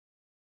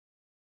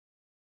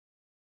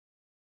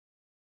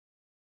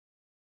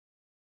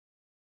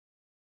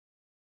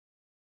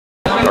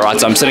Alright,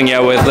 so I'm sitting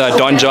here with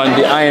Donjuan,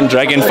 the Iron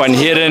Dragon Van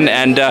Heerden,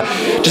 and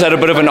just had a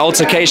bit of an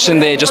altercation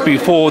there just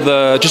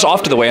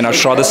after the weigh-in, I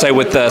should rather say,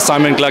 with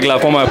Simon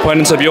Glugler, former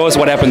opponents of yours.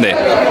 What happened there?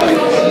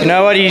 You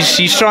know what?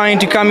 He's trying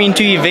to come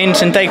into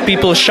events and take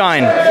people's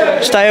shine.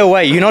 Stay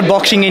away. You're not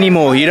boxing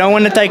anymore. You don't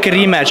want to take a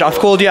rematch. I've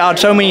called you out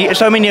so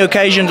many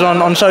occasions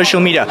on social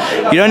media.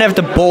 You don't have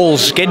the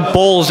balls. Get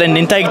balls and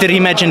then take the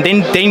rematch and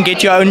then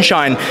get your own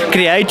shine.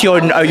 Create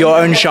your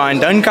own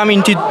shine. Don't come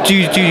into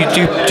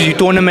to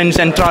tournaments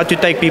and try to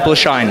take people's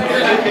shine.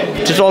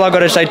 That's all I got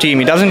to say to him.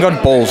 He doesn't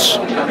got balls.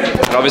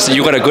 And obviously,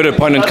 you got a good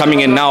opponent coming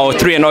in now,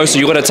 3-0, so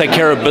you got to take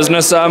care of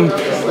business.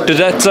 Did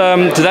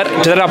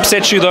that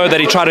upset you though,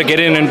 that he tried to get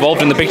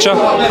involved in the picture?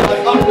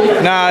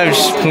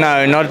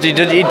 No, not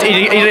it.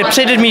 It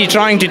upsetted me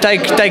trying to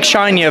take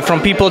shine here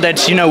from people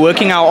that's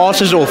working our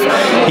asses off.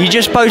 He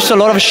just posts a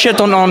lot of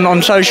shit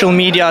on social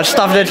media,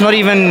 stuff that's not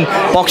even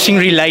boxing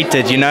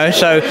related,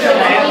 So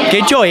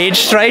get your head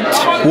straight,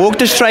 walk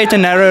the straight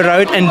and narrow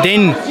road, and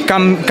then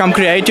come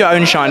create your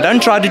own shine.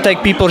 Don't try to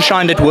take people's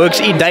shine that works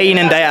day in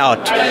and day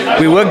out.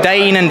 We work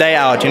day in and day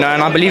out, and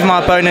I believe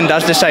my opponent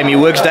does the same. He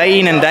works day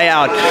in and day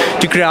out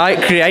to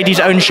create his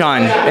own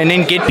shine, and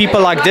then get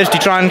people like this to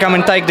try and come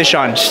and take the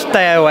shine.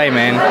 Stay away,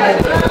 man.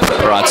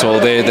 Right, so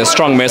the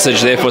strong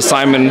message there for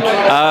Simon.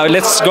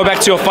 Let's go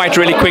back to your fight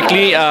really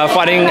quickly.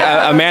 Fighting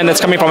a man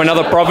that's coming from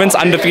another province,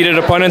 undefeated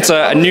opponent,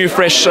 a new,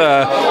 fresh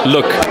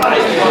look.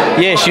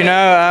 Yes,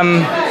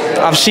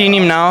 I've seen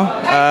him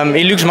now.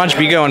 He looks much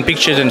bigger on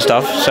pictures and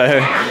stuff. So,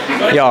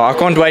 yeah, I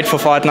can't wait for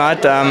fight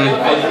night.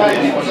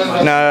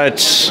 No,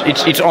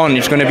 it's on.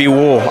 It's going to be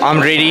war.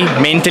 I'm ready,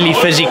 mentally,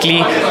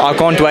 physically. I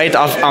can't wait.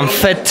 I'm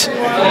fit.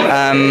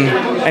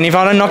 And if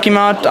I don't knock him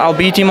out, I'll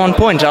beat him on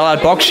points. I'll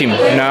outbox him.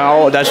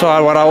 That's what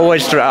I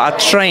always I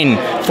train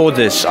for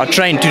this. I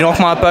train to knock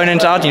my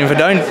opponents out. And if I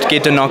don't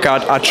get the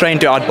knockout, I train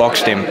to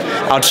outbox them,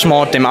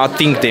 outsmart them,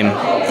 outthink them.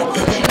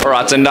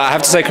 Alright, and I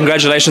have to say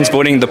congratulations for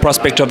winning the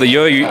Prospect of the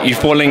Year. You're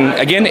falling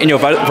again in your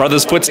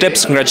brother's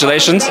footsteps.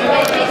 Congratulations.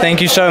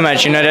 Thank you so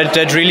much.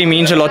 That really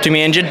means a lot to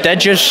me, and that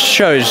just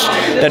shows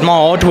that my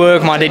hard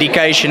work, my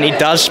dedication, it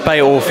does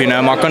pay off.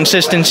 My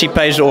consistency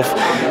pays off,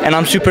 and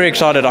I'm super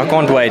excited. I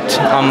can't wait.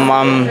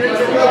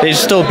 There's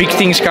still big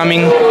things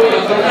coming,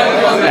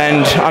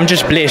 and I'm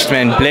just blessed,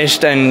 man.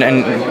 Blessed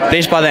and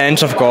blessed by the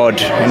hands of God.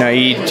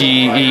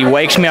 He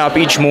wakes me up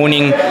each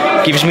morning,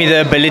 gives me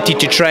the ability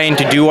to train,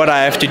 to do what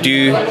I have to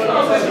do,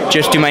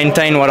 just to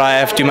maintain what I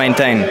have to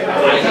maintain.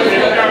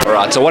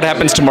 Alright, so what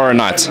happens tomorrow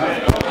night?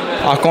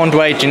 I can't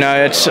wait,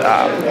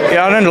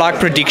 I don't like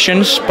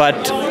predictions,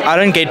 but I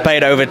don't get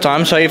paid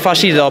overtime, so if I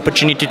see the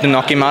opportunity to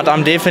knock him out,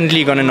 I'm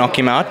definitely going to knock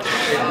him out.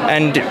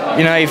 And,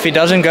 if it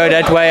doesn't go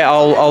that way,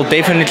 I'll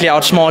definitely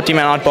outsmart him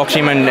and outbox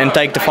him and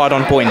take the fight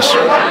on points.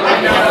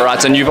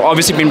 Alright, and you've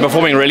obviously been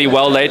performing really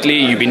well lately.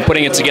 You've been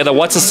putting it together.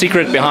 What's the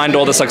secret behind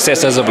all the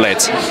success as of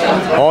late?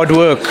 Hard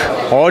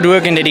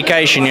work and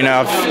dedication.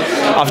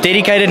 I've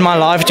dedicated my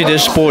life to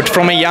this sport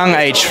from a young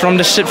age. From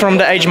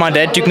the age my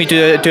dad took me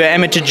to an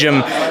amateur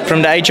gym.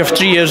 From the age of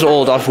 3 years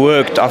old, I've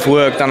worked,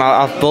 and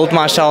I've built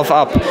myself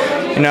up,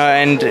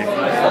 and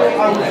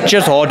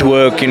just hard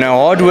work,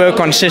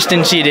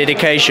 consistency,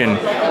 dedication.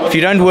 If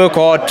you don't work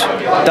hard,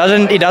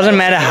 it doesn't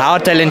matter how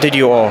talented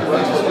you are,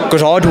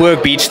 because hard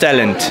work beats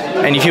talent.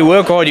 And if you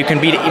work hard, you can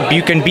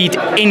beat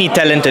any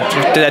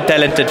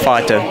talented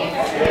fighter.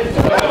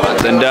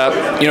 And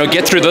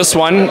get through this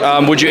one.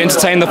 Would you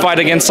entertain the fight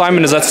against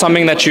Simon? Is that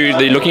something that you're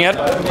looking at?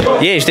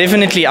 Yes,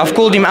 definitely. I've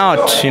called him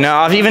out.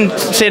 I've even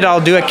said I'll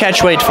do a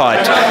catchweight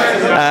fight,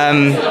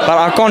 but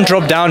I can't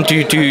drop down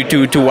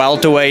to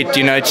welterweight.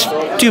 It's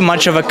too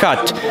much of a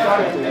cut.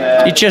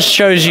 It just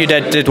shows you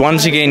that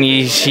once again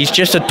he's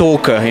just a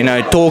talker.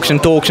 Talks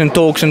and talks and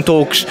talks and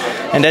talks,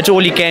 and that's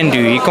all he can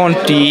do.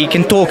 He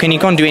can talk and he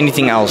can't do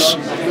anything else.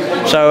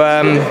 So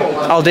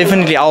I'll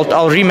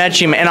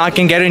rematch him, and I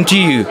can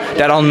guarantee you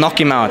that I'll knock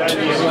him out.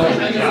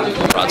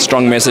 Right,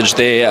 strong message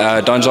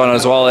there, Donjuan,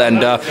 as well.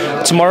 And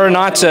tomorrow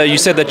night, you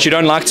said that you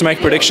don't like to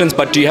make predictions,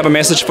 but do you have a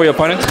message for your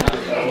opponent?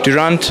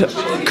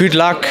 Durandt, good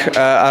luck.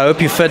 I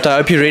hope you're fit. I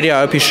hope you're ready. I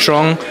hope you're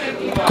strong,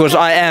 because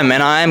I am,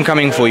 and I am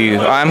coming for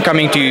you. I am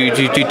coming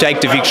to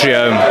take the victory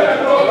home.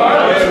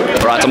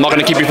 Right, I'm not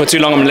going to keep you for too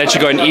long. I'm going to let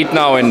you go and eat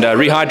now and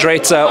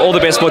rehydrate. All the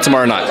best for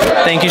tomorrow night.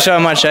 Thank you so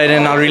much,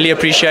 Aiden. I really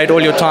appreciate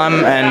all your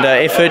time and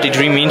effort. It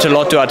really means a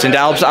lot to us, and it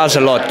helps us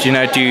a lot, to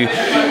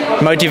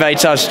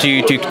motivates us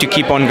to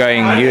keep on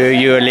going.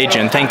 You're a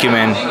legend. Thank you,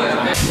 man.